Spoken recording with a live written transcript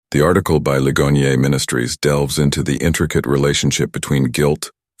The article by Ligonier Ministries delves into the intricate relationship between guilt,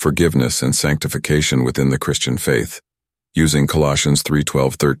 forgiveness, and sanctification within the Christian faith, using Colossians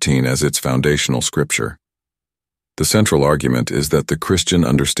 3:12-13 as its foundational scripture. The central argument is that the Christian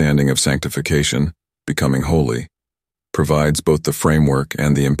understanding of sanctification, becoming holy, provides both the framework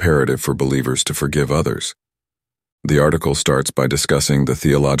and the imperative for believers to forgive others. The article starts by discussing the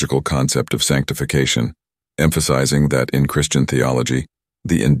theological concept of sanctification, emphasizing that in Christian theology,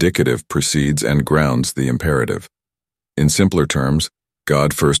 the indicative precedes and grounds the imperative. In simpler terms,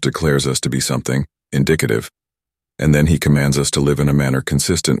 God first declares us to be something, indicative, and then he commands us to live in a manner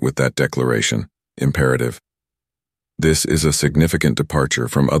consistent with that declaration, imperative. This is a significant departure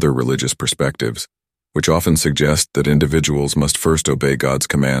from other religious perspectives, which often suggest that individuals must first obey God's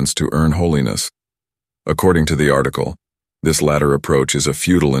commands to earn holiness. According to the article, this latter approach is a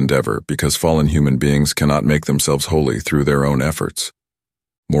futile endeavor because fallen human beings cannot make themselves holy through their own efforts.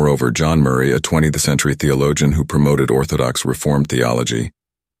 Moreover, John Murray, a 20th century theologian who promoted Orthodox Reformed theology,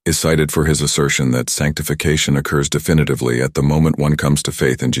 is cited for his assertion that sanctification occurs definitively at the moment one comes to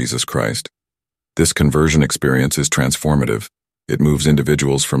faith in Jesus Christ. This conversion experience is transformative. It moves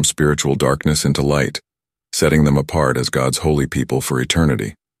individuals from spiritual darkness into light, setting them apart as God's holy people for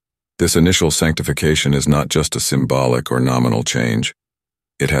eternity. This initial sanctification is not just a symbolic or nominal change.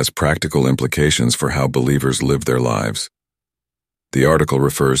 It has practical implications for how believers live their lives. The article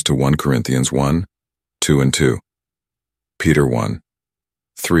refers to 1 Corinthians 1:2-2, Peter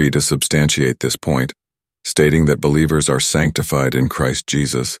 1:3 to substantiate this point, stating that believers are sanctified in Christ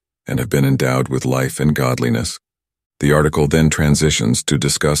Jesus and have been endowed with life and godliness. The article then transitions to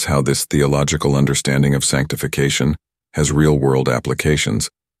discuss how this theological understanding of sanctification has real-world applications,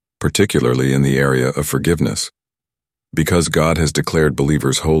 particularly in the area of forgiveness. Because God has declared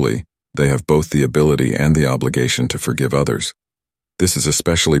believers holy, they have both the ability and the obligation to forgive others. This is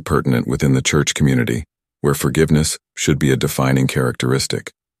especially pertinent within the church community, where forgiveness should be a defining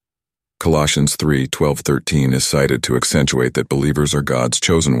characteristic. Colossians 3:12-13 is cited to accentuate that believers are God's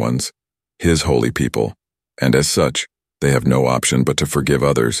chosen ones, his holy people, and as such, they have no option but to forgive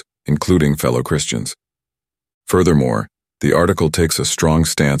others, including fellow Christians. Furthermore, the article takes a strong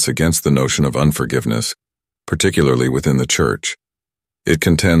stance against the notion of unforgiveness, particularly within the church. It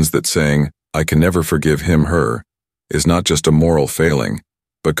contends that saying, "I can never forgive him/her," is not just a moral failing,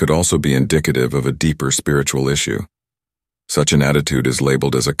 but could also be indicative of a deeper spiritual issue. Such an attitude is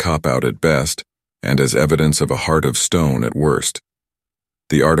labeled as a cop-out at best, and as evidence of a heart of stone at worst.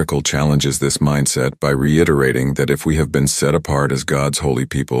 The article challenges this mindset by reiterating that if we have been set apart as God's holy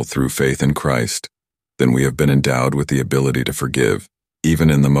people through faith in Christ, then we have been endowed with the ability to forgive, even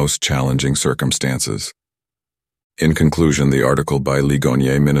in the most challenging circumstances. In conclusion, the article by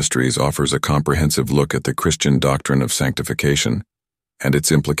Ligonier Ministries offers a comprehensive look at the Christian doctrine of sanctification and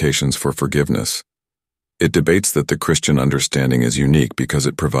its implications for forgiveness. It debates that the Christian understanding is unique because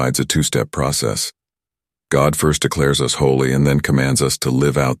it provides a two-step process. God first declares us holy and then commands us to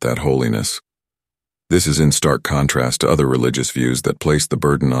live out that holiness. This is in stark contrast to other religious views that place the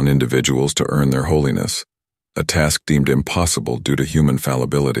burden on individuals to earn their holiness, a task deemed impossible due to human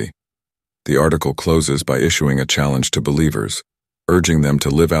fallibility. The article closes by issuing a challenge to believers, urging them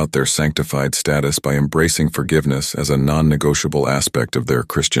to live out their sanctified status by embracing forgiveness as a non-negotiable aspect of their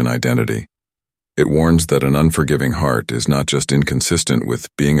Christian identity. It warns that an unforgiving heart is not just inconsistent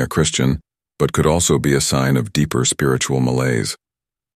with being a Christian, but could also be a sign of deeper spiritual malaise.